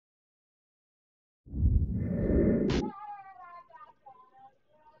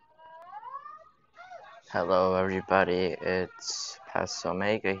Hello everybody, it's PES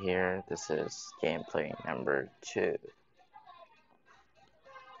Omega here. This is gameplay number 2.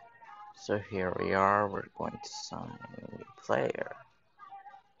 So here we are, we're going to sign a new player.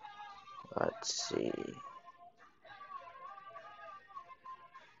 Let's see.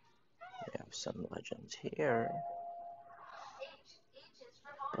 We have some legends here.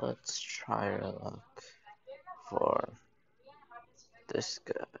 Let's try our luck for this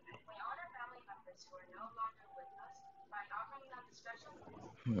guy.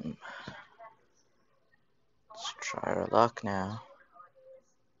 Let's try our luck now.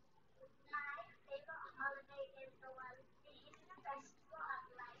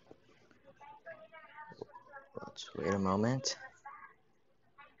 Let's wait a moment.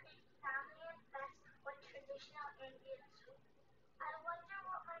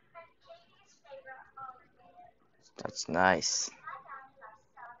 That's nice.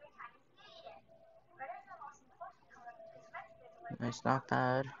 It's not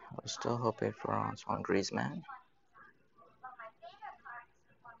bad. I was still hoping for Antoine Griezmann.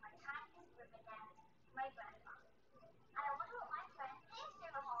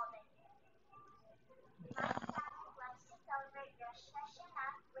 Now,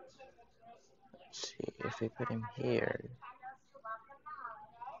 let's see if we put him here.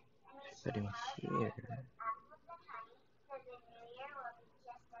 Put him here.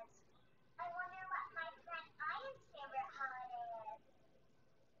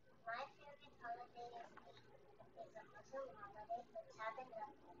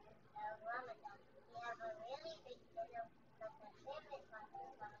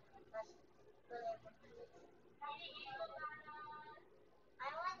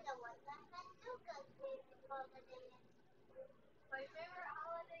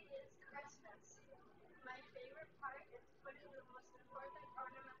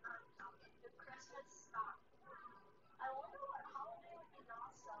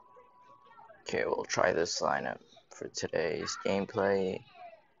 Okay, we'll try this lineup for today's gameplay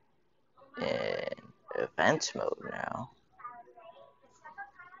in event mode now.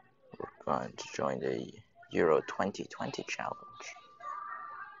 We're going to join the Euro 2020 challenge.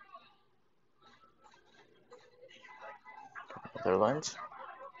 Netherlands.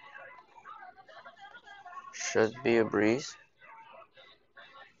 Should be a breeze.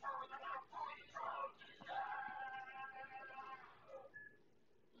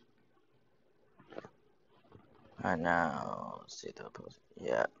 And now, let's see the opposing.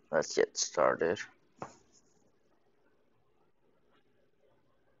 Yeah, let's get started.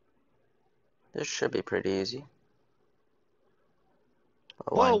 This should be pretty easy.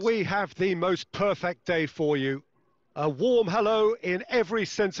 Well, we have the most perfect day for you. A warm hello in every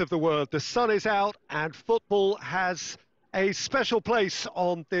sense of the word. The sun is out and football has a special place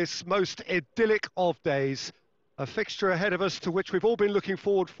on this most idyllic of days. A fixture ahead of us to which we've all been looking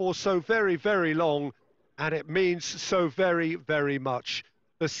forward for so very, very long, and it means so very, very much.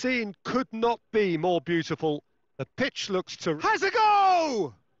 The scene could not be more beautiful. The pitch looks to... Has a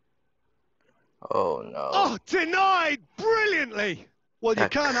go! Oh no. Oh, denied brilliantly! Well, you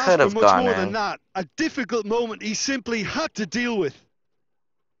That can't ask could for have much gone more in. than that. A difficult moment he simply had to deal with.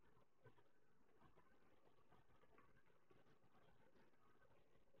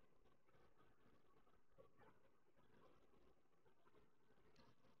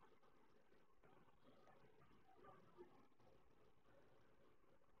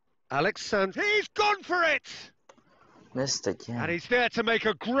 Alexander, he's gone for it! Missed again. And he's there to make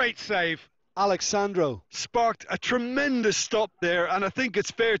a great save. Alexandro sparked a tremendous stop there, and I think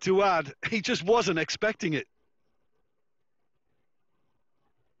it's fair to add, he just wasn't expecting it.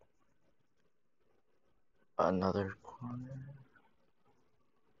 Another corner.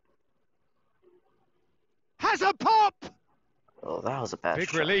 Has a pop! Oh, that was a bad Big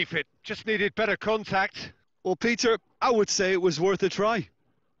shot. relief, it just needed better contact. Well, Peter, I would say it was worth a try.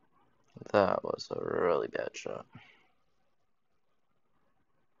 That was a really bad shot.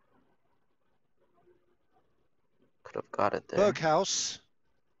 Could have got it there. Berghaus.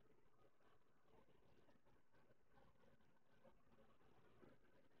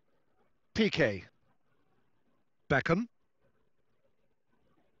 PK. Beckham.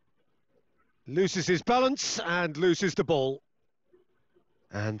 Loses his balance and loses the ball.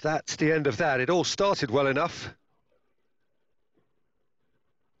 And that's the end of that. It all started well enough.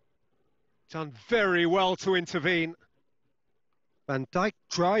 Done very well to intervene. Van Dijk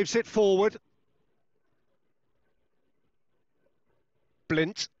drives it forward.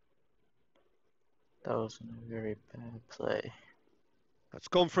 Blint. That was a very bad play. That's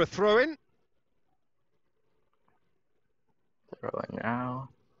gone for a throw-in. Throw it now.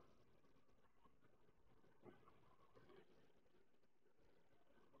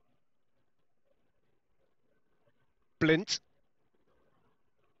 Blint.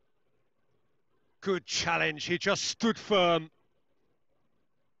 Good challenge, he just stood firm.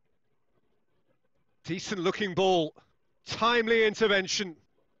 Decent looking ball. Timely intervention.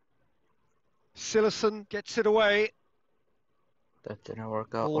 Sillison gets it away. That didn't work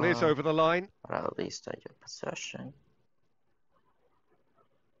out Ball is well, over the line. but at least I get possession.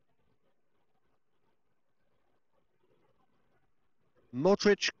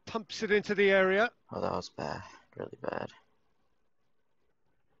 Modric pumps it into the area. Oh, that was bad. Really bad.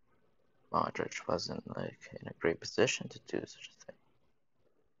 Modric wasn't like in a great position to do such a thing.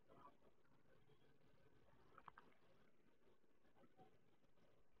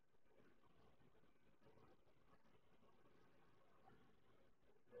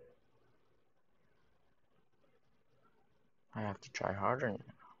 I have to try harder now.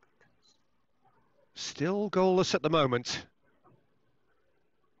 Still goalless at the moment.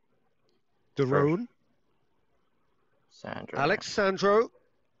 Derone. Sandro. Alexandro.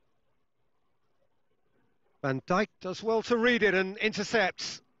 Van Dijk does well to read it and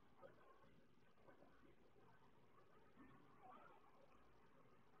intercepts.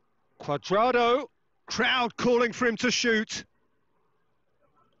 Cuadrado. Crowd calling for him to shoot.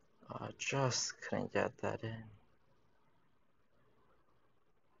 I just couldn't get that in.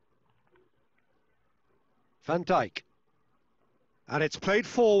 Van Dijk. And it's played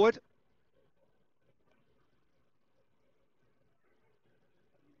forward.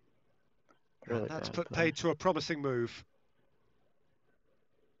 Really And that's bad put play. paid to a promising move.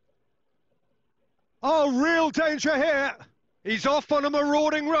 Oh, real danger here. He's off on a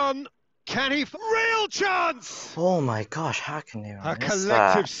marauding run. Can he? Real chance! Oh my gosh, how can you A miss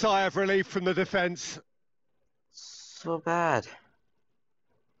collective that? sigh of relief from the defence. So bad.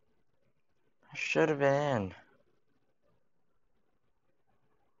 I should have been in.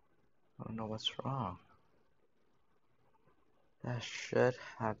 I don't know what's wrong. That should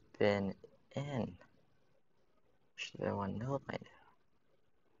have been in. Should have been 1-0 by now.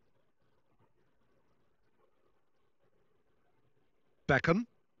 Beckham.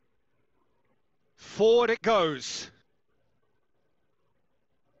 Forward it goes.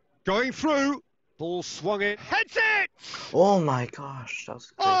 Going through. Ball swung in. Heads it! Oh my gosh, that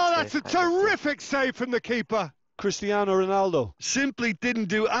was a great Oh, that's a save by the terrific save from the keeper. Cristiano Ronaldo simply didn't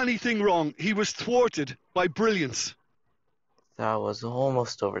do anything wrong. He was thwarted by brilliance. That was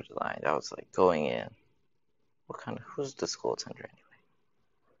almost over the line. That was like going in. Who's this goaltender anyway?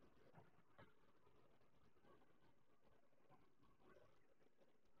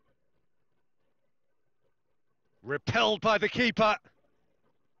 Repelled by the keeper.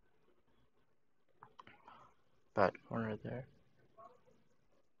 Bad corner there.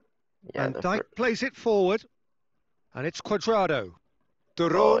 Yeah, And Dijk plays it forward. And it's Cuadrado.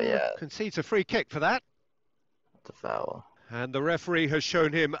 Derone Oh, yeah. concedes a free kick for that. the foul. And the referee has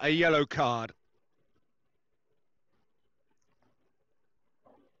shown him a yellow card.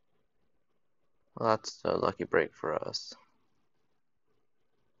 Well, that's a lucky break for us.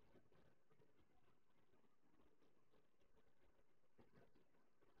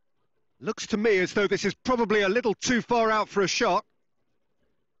 Looks to me as though this is probably a little too far out for a shot.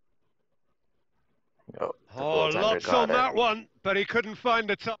 Oh, the Oh, goaltender lots got on it. that one, but he couldn't find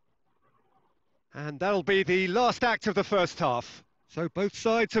the top. And that'll be the last act of the first half. So both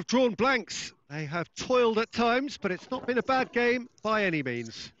sides have drawn blanks. They have toiled at times, but it's not been a bad game by any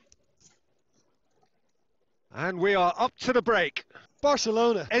means. And we are up to the break.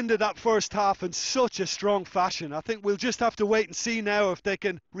 Barcelona ended that first half in such a strong fashion. I think we'll just have to wait and see now if they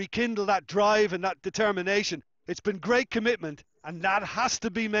can rekindle that drive and that determination. It's been great commitment, and that has to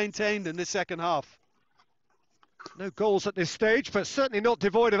be maintained in the second half. No goals at this stage, but certainly not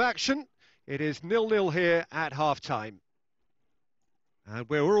devoid of action. It is 0-0 here at half-time. And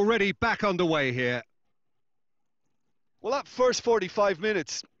we're already back underway here. Well, that first 45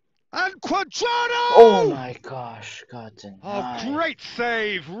 minutes. And Cuadrado! Oh my gosh, got denied. Oh, great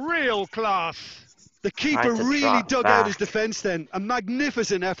save, real class. The keeper Tried to really drop dug out his back. defence then. A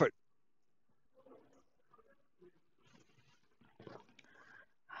magnificent effort.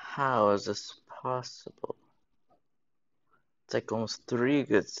 How is this possible? It's like almost 3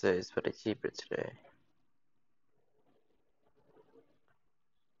 good saves by the keeper today.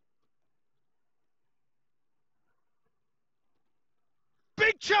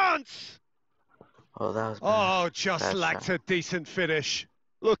 Big chance! Oh, that was bad. Oh, just Bad lacked shot. a decent finish.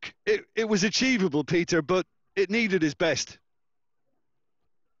 Look, it was achievable, Peter, but it needed his best.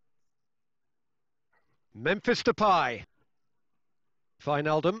 Memphis Depay.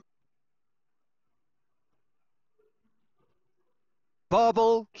 Wijnaldum.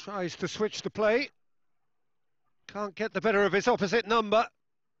 Barbel tries to switch the play. Can't get the better of his opposite number.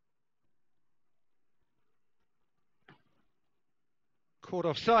 Caught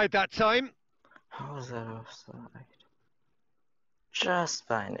offside that time. How was that offside? Just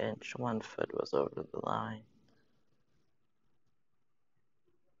by an inch. 1 foot was over the line.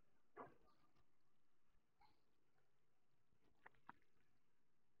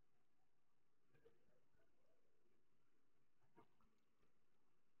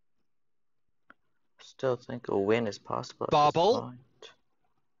 Still think a win is possible at this Barbel. point.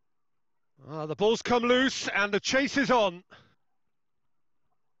 The ball's come loose and the chase is on.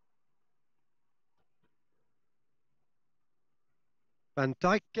 Van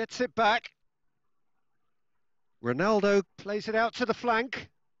Dijk gets it back. Ronaldo plays it out to the flank.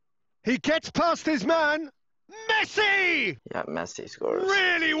 He gets past his man. Messi! Yeah, Messi scores.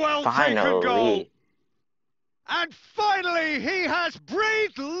 Really well taken goal. Finally. And finally, he has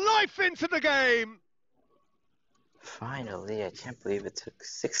breathed life into the game. Finally, I can't believe it took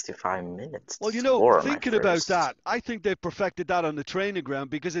 65 minutes to Well, you score know, on my thinking about first. that, I think they perfected that on the training ground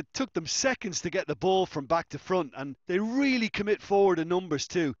because it took them seconds to get the ball from back to front, and they really commit forward in numbers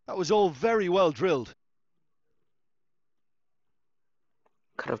too. That was all very well drilled.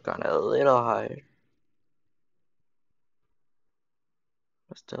 Could have gone a little higher.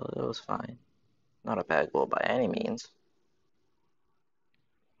 But still, it was fine. Not a bad goal by any means.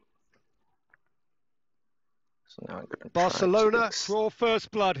 So now I'm going to Barcelona draw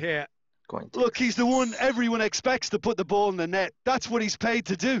first blood here. Look, he's the one everyone expects to put the ball in the net. That's what he's paid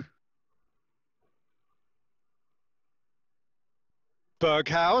to do.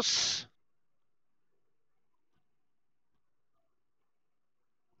 Berghaus.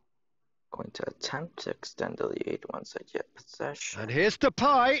 Going to attempt to extend the lead once I get possession. And here's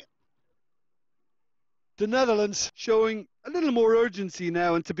Depay. The Netherlands showing a little more urgency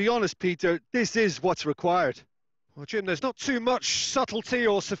now, and to be honest, Peter, this is what's required. Well, Jim, there's not too much subtlety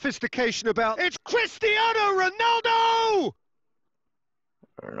or sophistication about... It's Cristiano Ronaldo!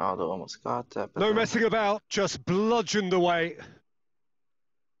 Ronaldo almost got that. But no messing about, just bludgeoned away.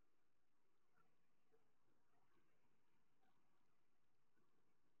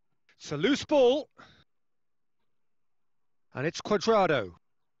 It's a loose ball. And it's Cuadrado.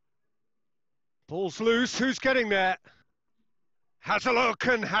 Ball's loose, who's getting there? Has a look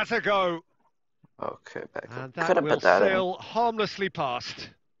and has a go. Okay, Beckham. And that will sail harmlessly past.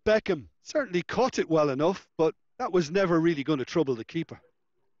 Beckham certainly caught it well enough, but that was never really going to trouble the keeper.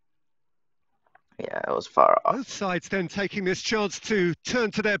 Yeah, it was far off. Both sides then taking this chance to turn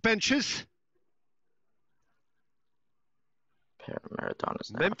to their benches.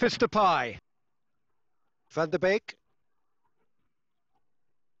 Maradona's now. Memphis Depay. Van de Beek.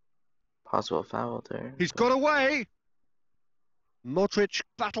 Possible foul there. He's got away. Modric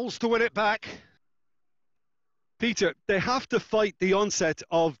battles to win it back. Peter, they have to fight the onset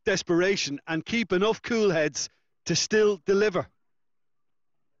of desperation and keep enough cool heads to still deliver.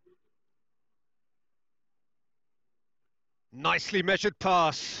 Nicely measured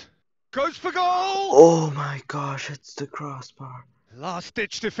pass. Goes for goal! Oh my gosh, it's the crossbar.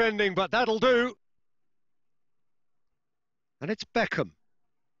 Last-ditch defending, but that'll do. And it's Beckham.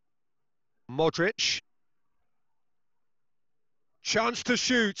 Modric. Chance to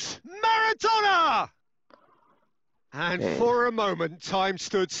shoot. Maradona! And for a moment, time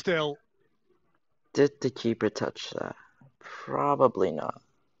stood still. Did the keeper touch that? Probably not.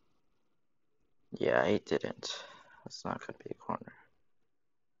 Yeah, he didn't. That's not going to be a corner.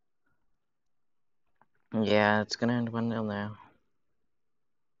 Yeah, it's going to end 1-0 now.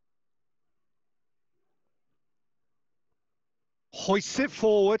 Hoists it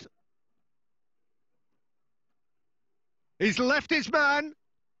forward. He's left his man.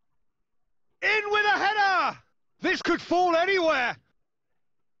 In with a header! This could fall anywhere.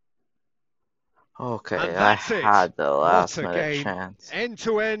 Okay, I had the last minute chance. End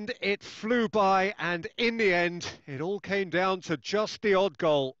to end, it flew by, and in the end, it all came down to just the odd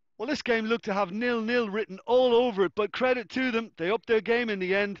goal. Well, this game looked to have 0-0 written all over it, but credit to them, they upped their game in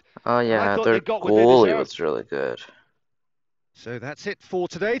the end. Oh yeah, their goalie was really good. So that's it for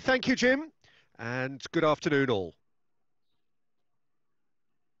today. Thank you, Jim, and good afternoon all.